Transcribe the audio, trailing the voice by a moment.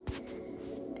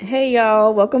Hey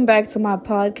y'all, welcome back to my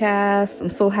podcast. I'm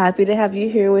so happy to have you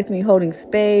here with me holding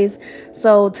space.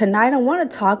 So tonight I want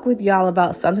to talk with y'all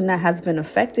about something that has been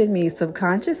affecting me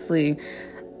subconsciously,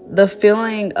 the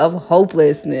feeling of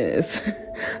hopelessness.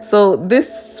 So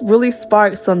this really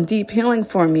sparked some deep healing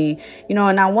for me,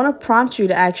 and I want to prompt you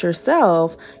to ask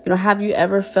yourself, have you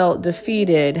ever felt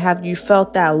defeated? Have you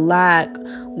felt that lack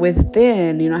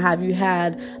within? Have you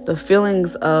had the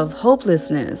feelings of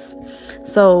hopelessness?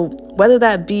 So whether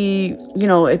that be,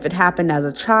 if it happened as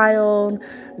a child,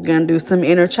 we're going to do some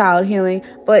inner child healing,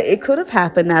 but it could have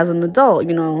happened as an adult,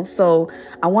 So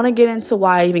I want to get into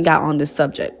why I even got on this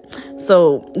subject.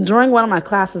 So during one of my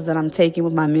classes that I'm taking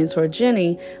with my mentor,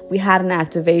 Jenny, we had an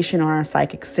activation on our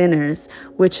psychic centers,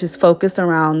 which is focused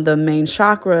around the main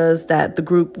chakras that the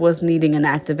group was needing an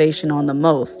activation on the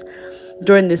most.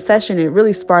 During this session, it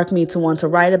really sparked me to want to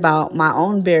write about my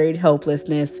own buried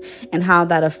hopelessness and how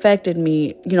that affected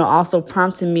me, also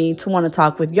prompted me to want to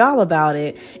talk with y'all about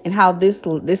it and how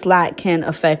this lack can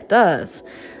affect us.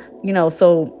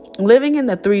 So living in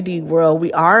the 3D world,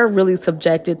 we are really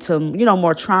subjected to,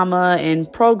 more trauma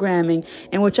and programming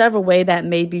in whichever way that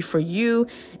may be for you.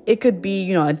 It could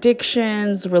be,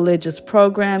 addictions, religious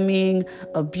programming,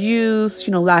 abuse,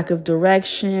 lack of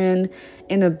direction,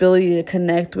 inability to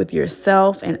connect with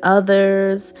yourself and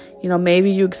others.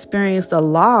 Maybe you experienced a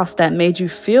loss that made you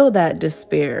feel that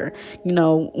despair,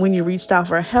 when you reached out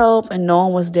for help and no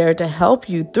one was there to help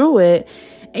you through it.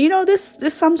 And,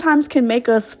 this sometimes can make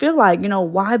us feel like,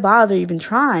 why bother even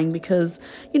trying? Because,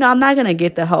 I'm not going to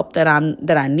get the help that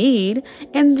I need.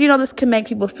 And, this can make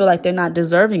people feel like they're not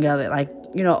deserving of it. Like,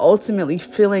 ultimately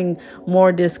feeling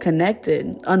more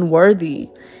disconnected, unworthy,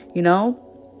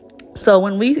 So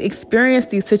when we experience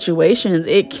these situations,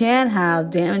 it can have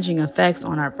damaging effects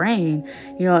on our brain,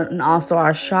 and also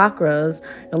our chakras,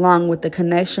 along with the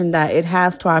connection that it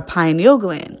has to our pineal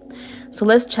gland. So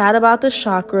let's chat about the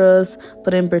chakras,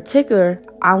 but in particular,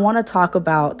 I want to talk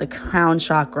about the crown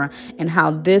chakra and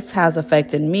how this has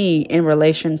affected me in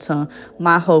relation to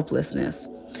my hopelessness.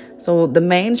 So the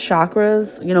main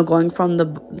chakras, going from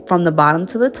the bottom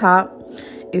to the top,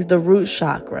 is the root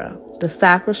chakra, the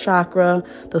sacral chakra,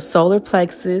 the solar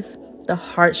plexus, the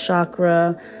heart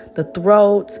chakra, the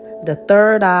throat, the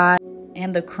third eye,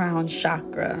 and the crown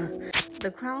chakra. The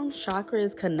crown chakra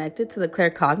is connected to the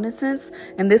claircognizance,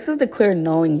 and this is the clear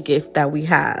knowing gift that we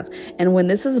have. And when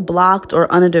this is blocked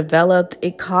or underdeveloped,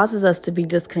 it causes us to be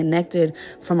disconnected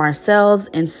from ourselves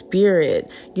and spirit,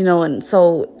 and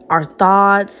so our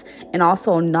thoughts and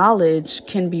also knowledge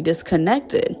can be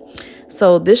disconnected.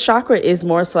 So this chakra is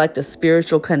more so like the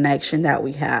spiritual connection that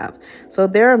we have. So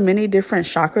there are many different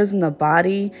chakras in the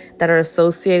body that are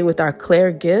associated with our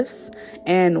clair gifts.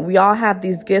 And we all have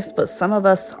these gifts, but some of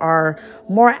us are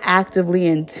more actively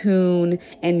in tune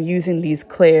and using these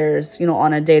clairs,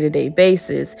 on a day-to-day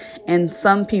basis. And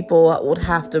some people would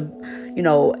have to,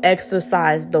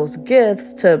 exercise those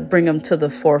gifts to bring them to the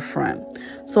forefront.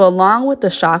 So along with the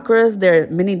chakras, there are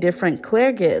many different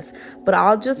clair gifts, but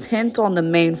I'll just hint on the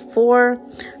main four.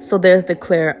 So there's the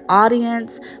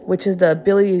clairaudience, which is the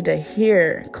ability to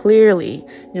hear clearly.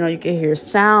 You can hear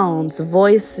sounds,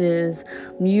 voices,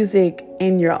 music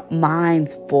in your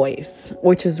mind's voice,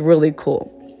 which is really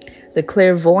cool. The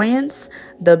clairvoyance,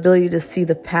 the ability to see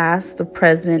the past, the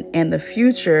present, and the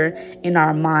future in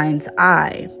our mind's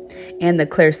eye. And the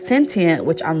clairsentient,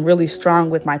 which I'm really strong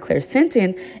with my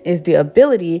clairsentient, is the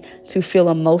ability to feel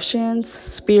emotions,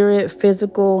 spirit,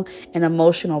 physical, and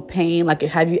emotional pain. Like,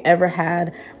 have you ever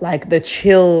had like the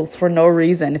chills for no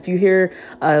reason? If you hear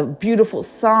a beautiful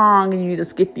song and you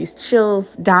just get these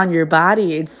chills down your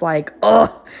body, it's like,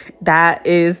 oh, that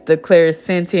is the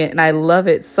clairsentient. And I love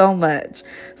it so much.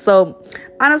 So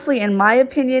honestly, in my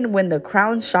opinion, when the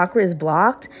crown chakra is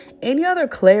blocked, any other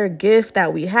clair gift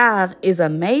that we have is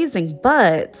amazing,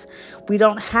 but we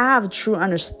don't have true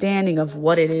understanding of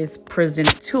what it is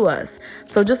presented to us.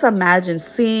 So just imagine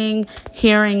seeing,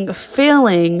 hearing,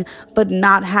 feeling, but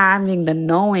not having the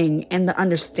knowing and the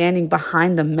understanding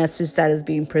behind the message that is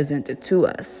being presented to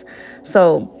us.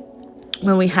 So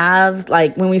when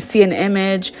we see an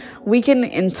image, we can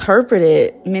interpret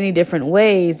it many different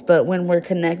ways. But when we're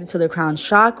connected to the crown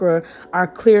chakra, our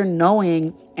clear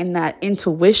knowing and that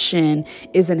intuition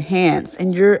is enhanced,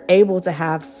 and you're able to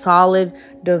have solid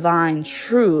divine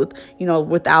truth,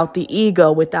 without the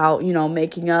ego, without,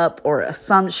 making up or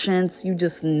assumptions. You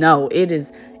just know it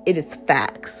is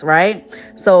facts, right?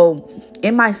 So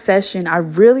in my session, I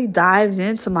really dived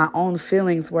into my own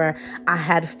feelings where I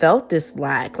had felt this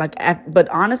lack. But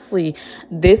honestly,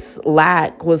 this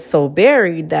lack was so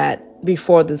buried that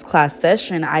before this class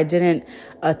session, I didn't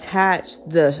attach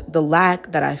the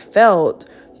lack that I felt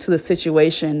to the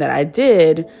situation that I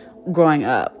did growing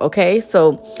up. Okay.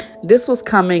 So this was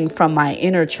coming from my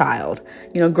inner child,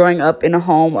 growing up in a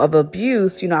home of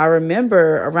abuse. I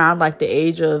remember around like the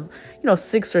age of,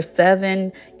 6 or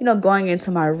 7, going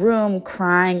into my room,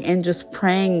 crying and just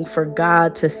praying for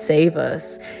God to save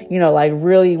us, like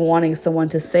really wanting someone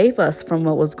to save us from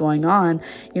what was going on,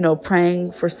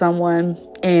 praying for someone.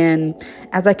 And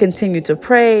as I continued to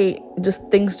pray,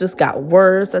 things just got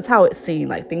worse. That's how it seemed.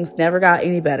 Like things never got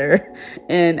any better.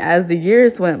 And as the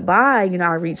years went by,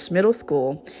 I reached middle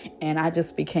school and I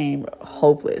just became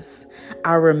hopeless.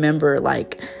 I remember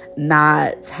like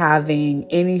not having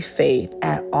any faith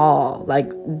at all,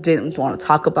 like didn't want to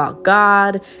talk about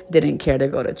God, didn't care to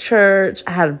go to church.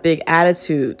 I had a big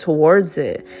attitude towards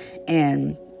it.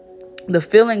 And the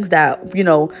feelings that,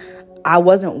 I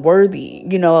wasn't worthy,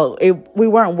 we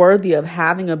weren't worthy of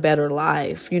having a better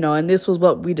life, and this was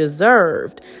what we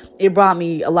deserved. It brought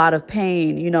me a lot of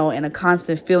pain, and a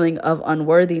constant feeling of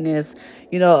unworthiness,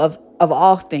 of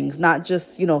all things, not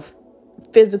just,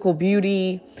 physical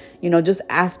beauty, just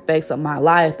aspects of my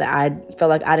life that I felt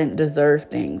like I didn't deserve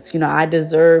things. I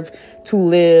deserve to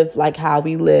live like how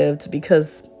we lived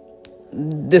because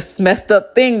this messed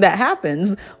up thing that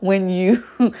happens when you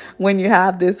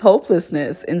have this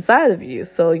hopelessness inside of you.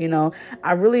 So,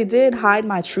 I really did hide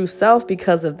my true self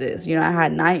because of this. I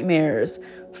had nightmares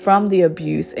from the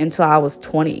abuse until I was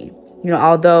 20.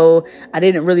 Although I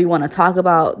didn't really want to talk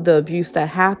about the abuse that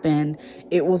happened,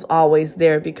 it was always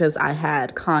there because I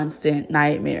had constant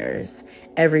nightmares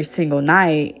every single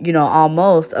night,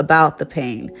 almost about the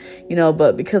pain,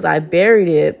 but because I buried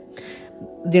it,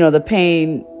 the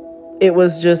pain, it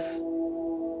was just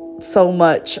so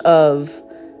much of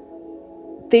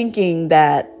thinking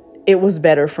that it was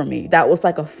better for me. That was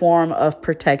like a form of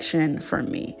protection for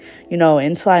me,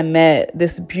 until I met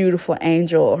this beautiful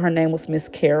angel. Her name was Miss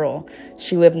Carol.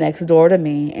 She lived next door to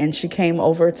me and she came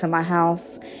over to my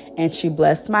house and she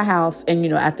blessed my house. And,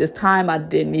 at this time I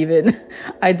didn't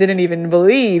even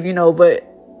believe, but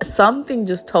something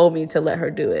just told me to let her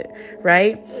do it.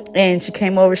 Right. And she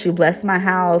came over, she blessed my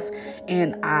house,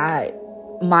 and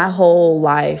my whole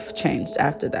life changed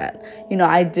after that.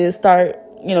 I did start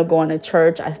going to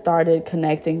church. I started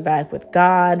connecting back with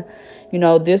God.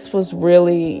 This was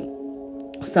really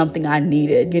something I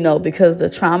needed, because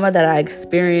the trauma that I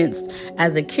experienced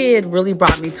as a kid really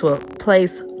brought me to a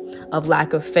place of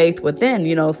lack of faith within,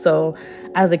 So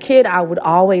as a kid, I would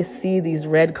always see these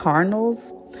red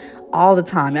cardinals all the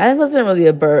time. I wasn't really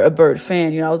a bird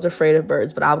fan, I was afraid of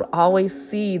birds, but I would always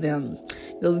see them,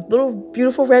 those little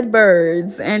beautiful red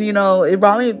birds. And, it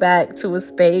brought me back to a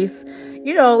space,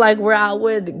 like where I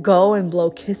would go and blow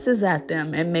kisses at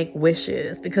them and make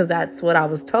wishes, because that's what I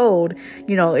was told.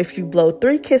 If you blow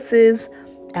 3 kisses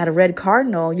at a red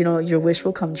cardinal, your wish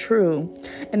will come true.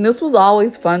 And this was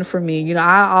always fun for me.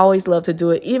 I always loved to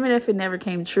do it, even if it never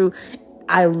came true.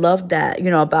 I loved that,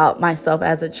 about myself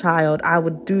as a child. I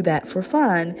would do that for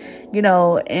fun,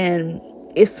 and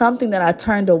it's something that I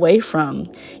turned away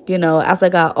from, as I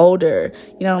got older.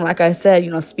 Like I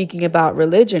said, speaking about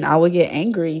religion, I would get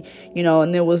angry,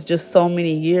 and there was just so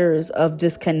many years of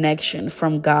disconnection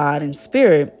from God and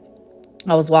spirit.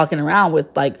 I was walking around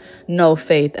with like no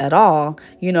faith at all,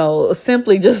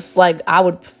 simply just like I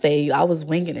would say I was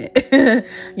winging it,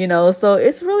 so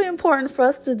it's really important for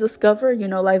us to discover,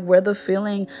 like where the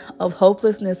feeling of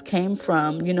hopelessness came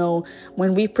from,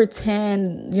 when we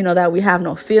pretend, that we have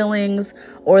no feelings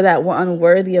or that we're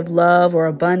unworthy of love or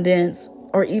abundance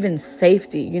or even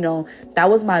safety. That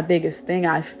was my biggest thing.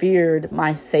 I feared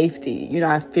my safety.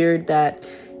 I feared that,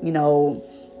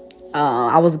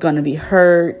 I was going to be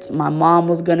hurt. My mom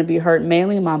was going to be hurt,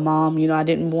 mainly my mom. I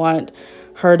didn't want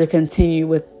her to continue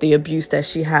with the abuse that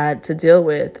she had to deal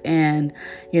with. And,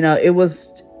 it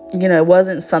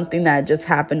wasn't something that just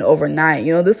happened overnight.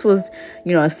 This was,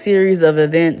 a series of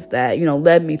events that,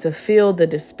 led me to feel the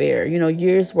despair,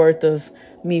 years worth of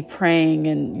me praying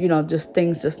and, just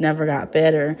things just never got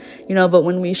better, but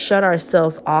when we shut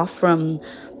ourselves off from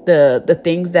the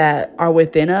things that are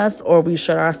within us, or we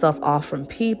shut ourselves off from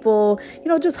people,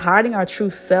 just hiding our true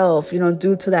self,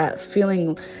 due to that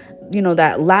feeling,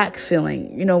 that lack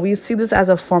feeling, we see this as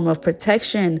a form of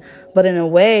protection, but in a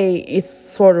way it's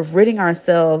sort of ridding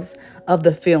ourselves of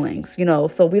the feelings,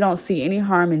 so we don't see any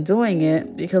harm in doing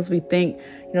it because we think,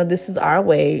 this is our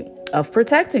way of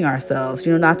protecting ourselves,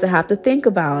 not to have to think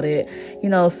about it,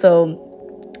 so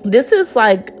this is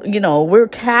like, we're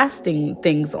casting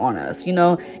things on us,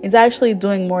 it's actually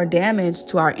doing more damage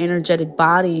to our energetic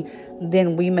body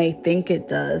than we may think it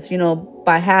does.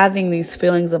 By having these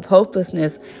feelings of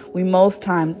hopelessness, we most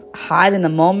times hide in the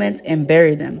moment and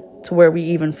bury them. to where we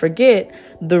even forget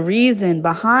the reason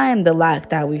behind the lack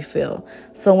that we feel.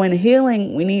 So when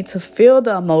healing, we need to feel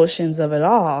the emotions of it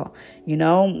all,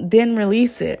 then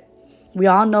release it. We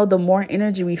all know the more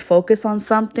energy we focus on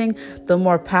something, the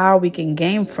more power we can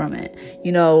gain from it.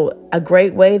 A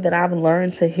great way that I've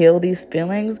learned to heal these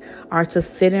feelings are to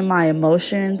sit in my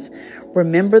emotions,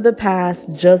 remember the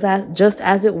past just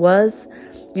as it was,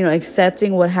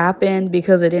 accepting what happened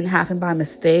because it didn't happen by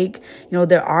mistake.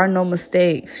 There are no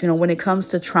mistakes. When it comes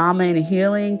to trauma and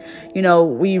healing,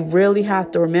 we really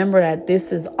have to remember that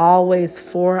this is always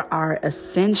for our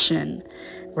ascension,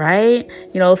 right?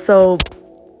 So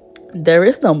there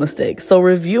is no mistake. So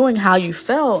reviewing how you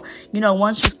felt,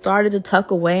 once you started to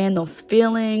tuck away in those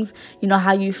feelings,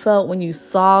 how you felt when you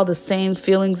saw the same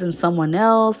feelings in someone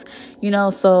else,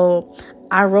 so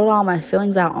I wrote all my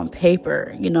feelings out on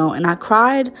paper, and I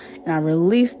cried and I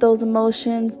released those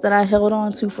emotions that I held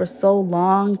on to for so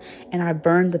long, and I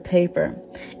burned the paper.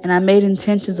 And I made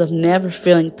intentions of never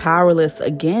feeling powerless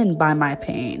again by my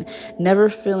pain, never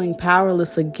feeling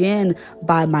powerless again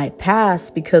by my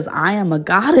past, because I am a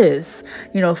goddess,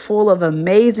 full of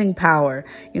amazing power.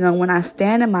 When I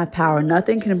stand in my power,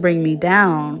 nothing can bring me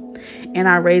down. And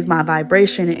I raise my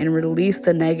vibration and release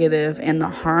the negative and the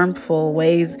harmful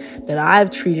ways that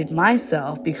I've treated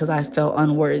myself because I felt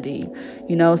unworthy.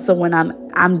 So when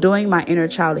I'm doing my inner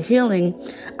child healing,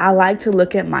 I like to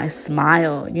look at my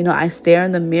smile. I stare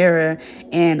in the mirror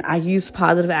and I use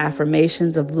positive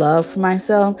affirmations of love for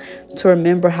myself to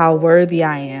remember how worthy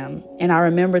I am. And I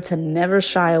remember to never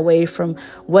shy away from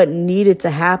what needed to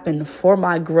happen for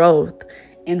my growth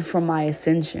and for my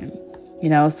ascension.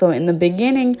 So in the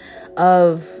beginning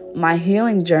of my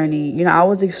healing journey, I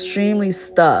was extremely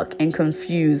stuck and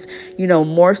confused,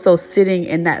 more so sitting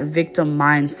in that victim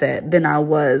mindset than I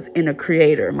was in a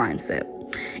creator mindset.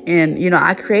 And,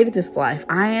 I created this life.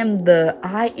 I am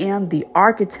the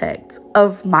architect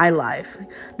of my life.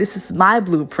 This is my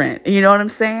blueprint. You know what I'm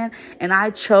saying? And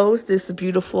I chose this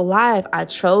beautiful life. I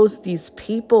chose these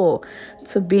people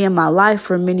to be in my life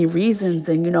for many reasons.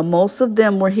 And, most of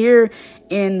them were here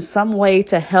in some way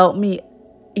to help me,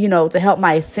 to help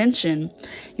my ascension,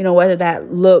 whether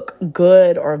that look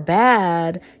good or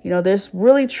bad. There's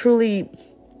really, truly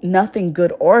nothing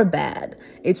good or bad.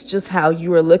 It's just how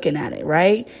you are looking at it,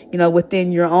 right?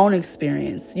 Within your own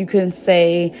experience, you can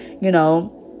say,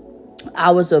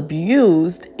 I was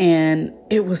abused and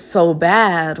it was so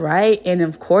bad, right? And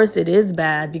of course it is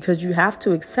bad because you have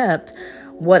to accept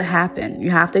what happened.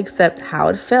 You have to accept how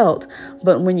it felt.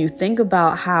 But when you think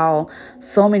about how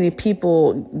so many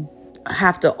people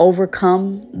have to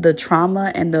overcome the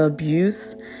trauma and the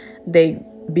abuse, they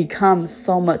become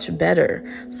so much better.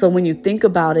 So when you think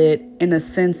about it in a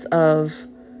sense of,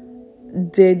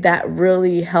 did that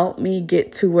really help me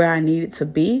get to where I needed to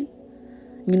be?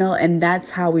 And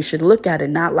that's how we should look at it.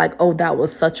 Not like, oh, that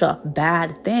was such a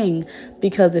bad thing,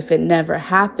 because if it never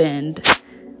happened,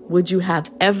 would you have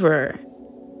ever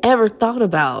thought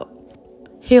about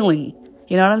healing?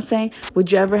 You know what I'm saying?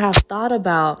 Would you ever have thought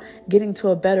about getting to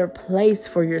a better place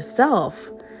for yourself?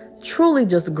 Truly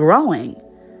just growing.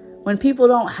 When people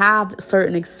don't have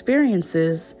certain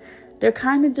experiences, they're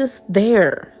kind of just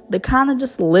there. They're kind of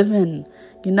just living,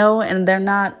 and they're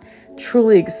not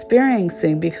truly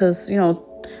experiencing because,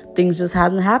 things just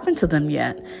hasn't happened to them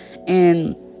yet.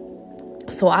 And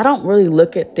so I don't really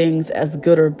look at things as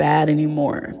good or bad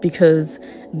anymore, because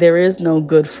there is no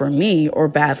good for me or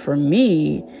bad for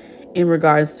me in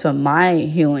regards to my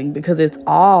healing, because it's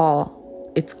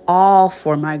all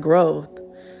for my growth.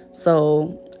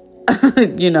 So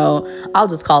I'll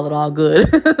just call it all good.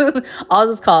 I'll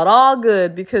just call it all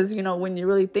good because, when you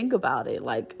really think about it,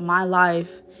 like, my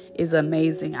life is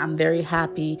amazing. I'm very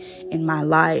happy in my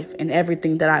life and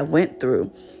everything that I went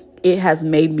through. It has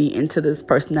made me into this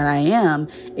person that I am.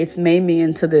 It's made me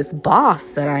into this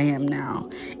boss that I am now.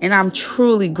 And I'm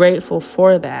truly grateful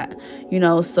for that,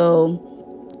 so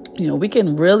we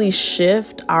can really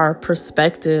shift our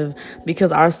perspective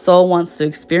because our soul wants to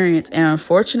experience. And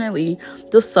unfortunately,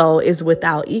 the soul is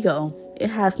without ego. It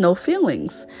has no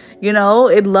feelings.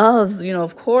 It loves,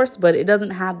 of course, but it doesn't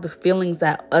have the feelings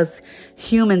that us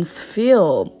humans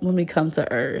feel when we come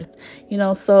to earth.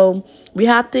 So we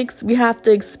have to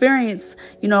experience,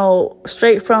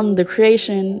 straight from the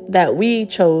creation that we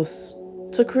chose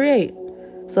to create.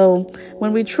 So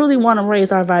when we truly want to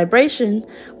raise our vibration,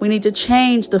 we need to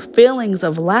change the feelings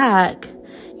of lack,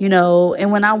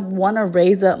 and when I want to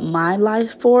raise up my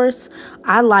life force,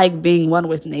 I like being one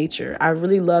with nature. I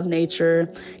really love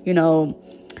nature,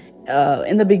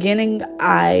 In the beginning,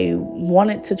 I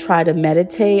wanted to try to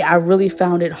meditate. I really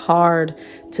found it hard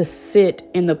to sit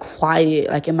in the quiet,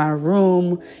 like in my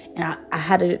room. And I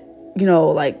had to,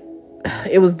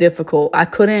 it was difficult. I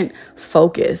couldn't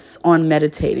focus on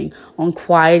meditating, on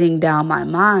quieting down my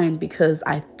mind, because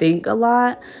I think a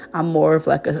lot. I'm more of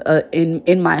like a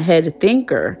in my head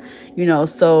thinker,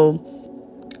 so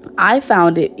I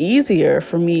found it easier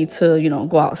for me to,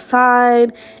 go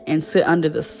outside and sit under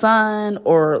the sun,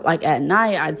 or like at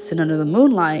night, I'd sit under the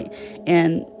moonlight.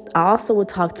 And I also would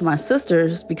talk to my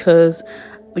sisters because,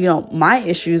 my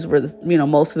issues were,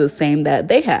 mostly the same that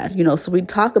they had, so we'd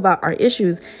talk about our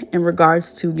issues in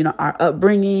regards to, our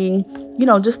upbringing,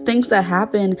 just things that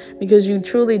happen, because you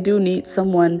truly do need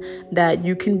someone that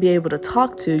you can be able to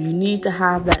talk to. You need to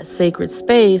have that sacred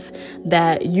space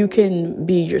that you can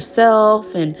be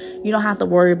yourself and you don't have to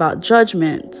worry about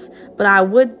judgments. But I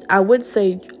would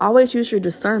say always use your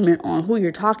discernment on who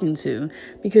you're talking to,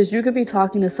 because you could be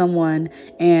talking to someone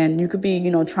and you could be,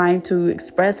 trying to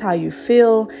express how you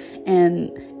feel.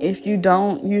 And if you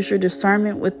don't use your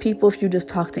discernment with people, if you just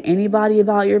talk to anybody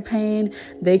about your pain,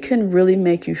 they can really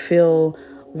make you feel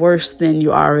worse than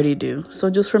you already do. So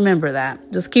just remember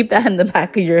that. Just keep that in the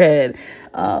back of your head.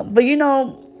 But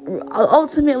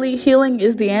ultimately healing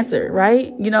is the answer,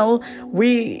 right?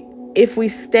 If we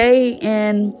stay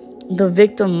in the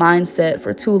victim mindset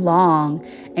for too long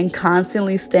and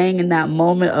constantly staying in that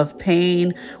moment of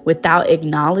pain without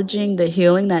acknowledging the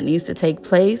healing that needs to take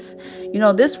place,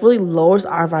 this really lowers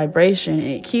our vibration.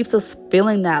 It keeps us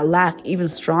feeling that lack even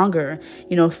stronger,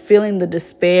 feeling the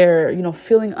despair,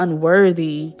 feeling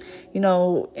unworthy,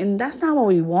 and that's not what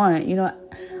we want.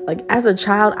 Like as a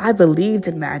child, I believed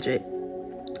in magic.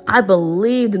 I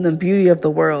believed in the beauty of the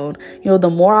world. The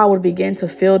more I would begin to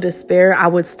feel despair, I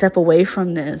would step away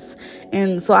from this.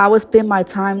 And so I would spend my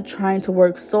time trying to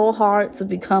work so hard to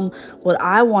become what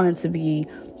I wanted to be,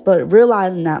 but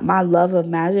realizing that my love of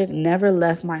magic never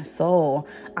left my soul.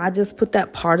 I just put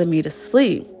that part of me to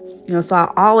sleep. So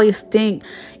I always think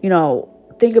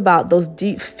about those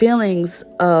deep feelings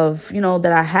of,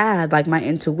 that I had, like my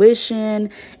intuition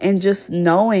and just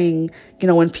knowing,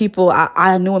 when people,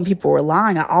 I knew when people were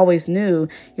lying. I always knew,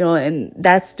 and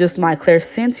that's just my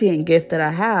clairsentient gift that I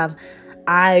have.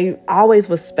 I always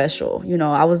was special.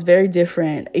 I was very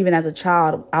different. Even as a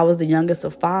child, I was the youngest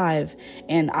of 5,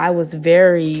 and I was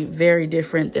very, very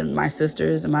different than my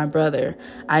sisters and my brother.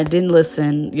 I didn't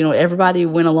listen. Everybody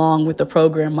went along with the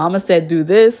program. Mama said, do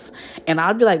this. And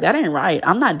I'd be like, that ain't right.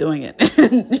 I'm not doing it.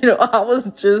 I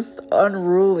was just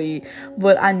unruly,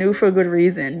 but I knew for good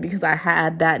reason, because I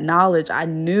had that knowledge. I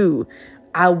knew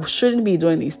I shouldn't be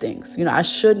doing these things. I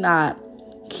should not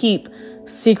keep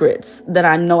secrets that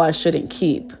I know I shouldn't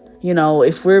keep.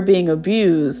 If we're being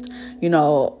abused,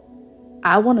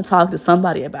 I want to talk to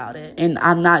somebody about it, and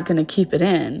I'm not going to keep it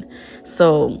in.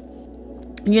 So,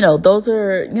 those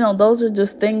are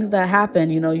just things that happen.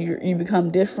 You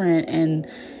become different, and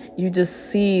you just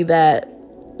see that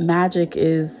magic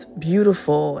is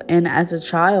beautiful. And as a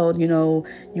child, you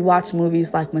watch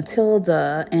movies like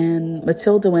Matilda, and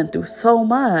Matilda went through so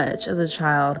much as a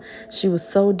child. She was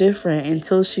so different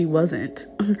until she wasn't,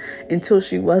 until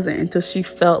she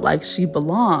felt like she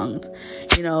belonged,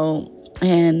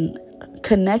 and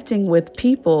connecting with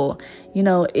people,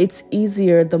 it's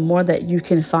easier the more that you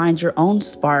can find your own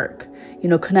spark.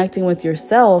 Connecting with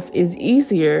yourself is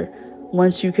easier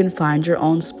once you can find your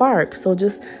own spark. So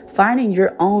just finding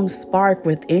your own spark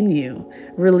within you,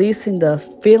 releasing the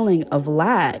feeling of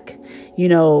lack,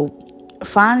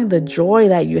 finding the joy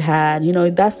that you had,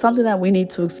 that's something that we need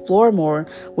to explore more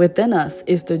within us,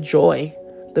 is the joy,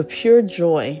 the pure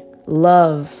joy,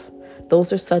 love.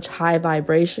 Those are such high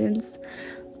vibrations.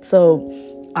 So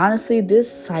honestly,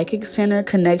 this psychic center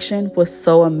connection was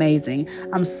so amazing.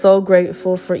 I'm so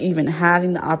grateful for even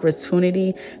having the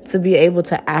opportunity to be able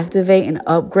to activate and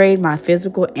upgrade my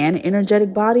physical and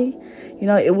energetic body.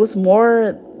 It was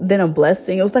more than a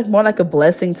blessing. It was more like a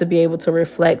blessing to be able to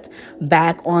reflect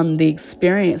back on the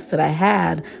experience that I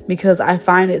had, because I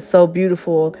find it so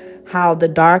beautiful how the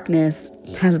darkness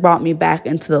has brought me back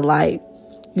into the light.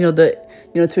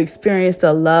 To experience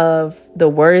the love, the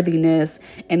worthiness,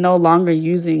 and no longer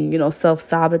using,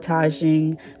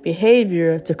 self-sabotaging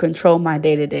behavior to control my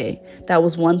day-to-day. That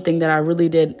was one thing that I really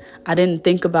did. I didn't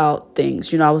think about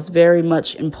things. I was very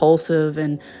much impulsive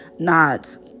and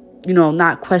not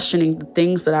questioning the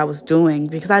things that I was doing,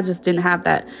 because I just didn't have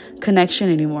that connection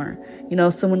anymore.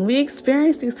 So when we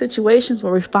experience these situations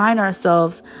where we find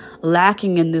ourselves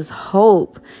lacking in this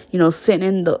hope, sit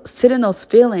in those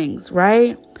feelings,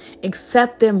 right?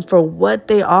 Accept them for what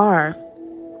they are.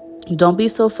 Don't be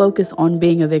so focused on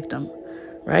being a victim.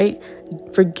 right?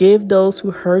 Forgive those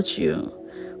who hurt you.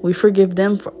 We forgive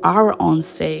them for our own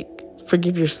sake.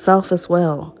 Forgive yourself as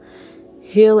well.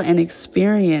 Heal and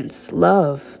experience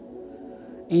love.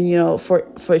 And, for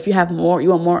if you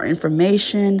want more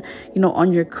information,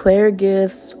 on your clair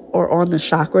gifts or on the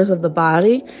chakras of the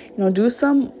body, do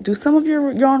some of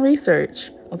your own research.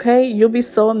 Okay, you'll be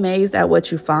so amazed at what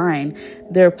you find.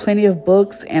 There are plenty of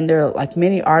books and there are like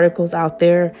many articles out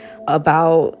there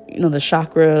about, the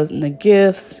chakras and the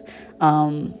gifts.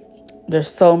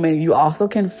 There's so many. You also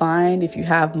can find, if you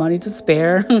have money to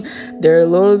spare, they're a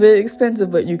little bit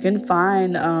expensive, but you can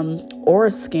find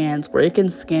aura scans where it can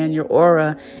scan your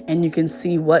aura and you can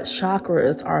see what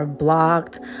chakras are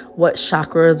blocked, what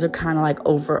chakras are kind of like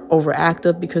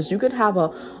overactive, because you could have a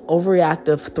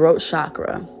overreactive throat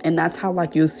chakra, and that's how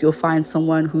like you'll find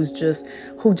someone who just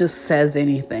says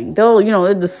anything. They'll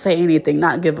just say anything,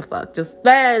 not give a fuck, just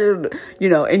that,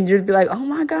 and you'd be like, oh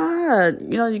my God,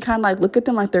 you kind of like look at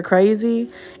them like they're crazy.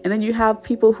 And then you have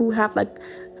people who have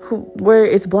where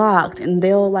it's blocked, and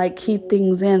they'll like keep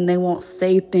things in. They won't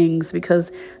say things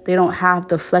because they don't have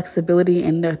the flexibility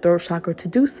in their throat chakra to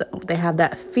do so. They have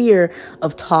that fear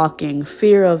of talking,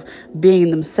 fear of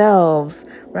being themselves,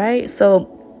 right?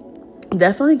 So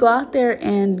definitely go out there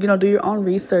and, do your own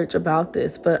research about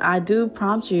this. But I do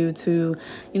prompt you to,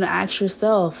 ask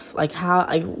yourself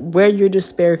where your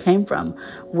despair came from,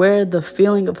 where the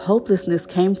feeling of hopelessness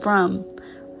came from.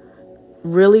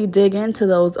 Really dig into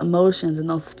those emotions and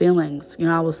those feelings.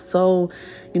 I was so,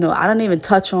 I didn't even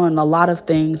touch on a lot of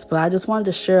things, but I just wanted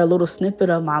to share a little snippet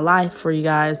of my life for you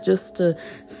guys, just to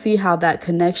see how that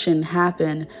connection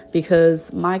happened,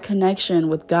 because my connection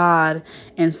with God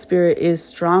and spirit is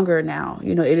stronger now.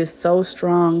 It is so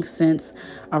strong since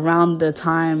around the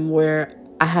time where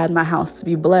I had my house to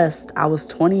be blessed. I was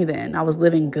 20 then. I was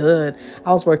living good.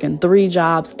 I was working 3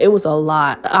 jobs. It was a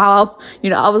lot. I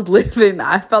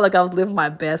felt like I was living my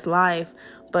best life,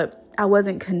 but I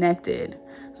wasn't connected.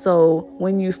 So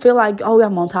when you feel like, oh,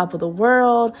 I'm on top of the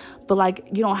world,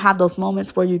 but you don't have those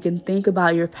moments where you can think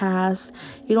about your past.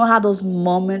 You don't have those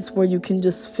moments where you can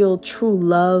just feel true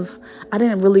love. I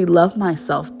didn't really love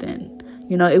myself then.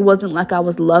 It wasn't like I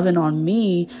was loving on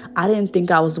me. I didn't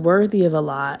think I was worthy of a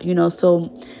lot, so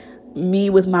me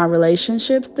with my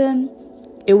relationships then,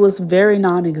 it was very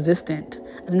non-existent.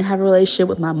 I didn't have a relationship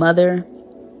with my mother.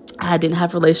 I didn't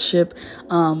have a relationship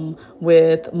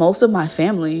with most of my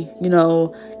family,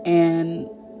 and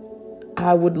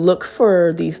I would look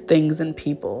for these things in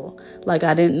people. I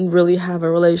didn't really have a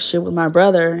relationship with my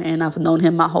brother, and I've known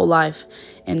him my whole life.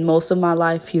 And most of my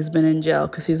life, he's been in jail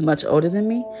because he's much older than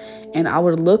me. And I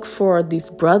would look for these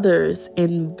brothers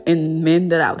in men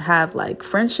that I would have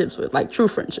friendships with, true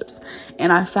friendships.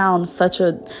 And I found such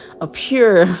a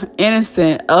pure,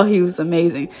 innocent, he was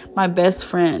amazing. My best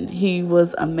friend, he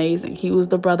was amazing. He was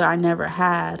the brother I never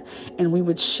had. And we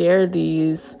would share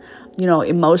these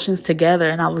emotions together,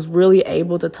 and I was really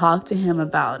able to talk to him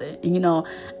about it. And,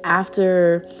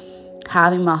 after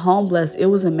having my home blessed, it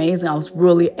was amazing. I was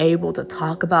really able to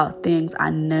talk about things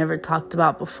I never talked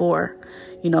about before,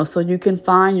 so you can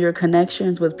find your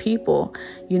connections with people,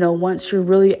 once you're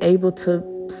really able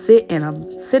to sit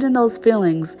in those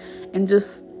feelings and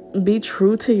just be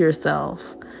true to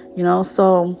yourself.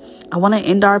 So I want to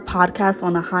end our podcast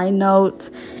on a high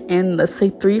note, and let's say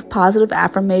 3 positive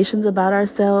affirmations about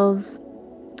ourselves.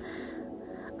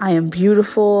 I am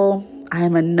beautiful. I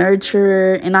am a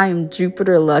nurturer, and I am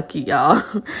Jupiter lucky, y'all.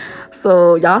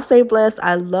 So y'all stay blessed.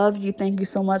 I love you. Thank you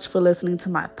so much for listening to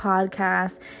my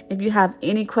podcast. If you have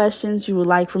any questions you would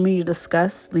like for me to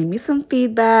discuss, leave me some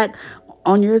feedback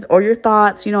on your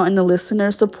thoughts, in the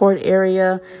listener support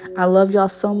area. I love y'all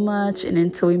so much, and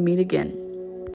until we meet again.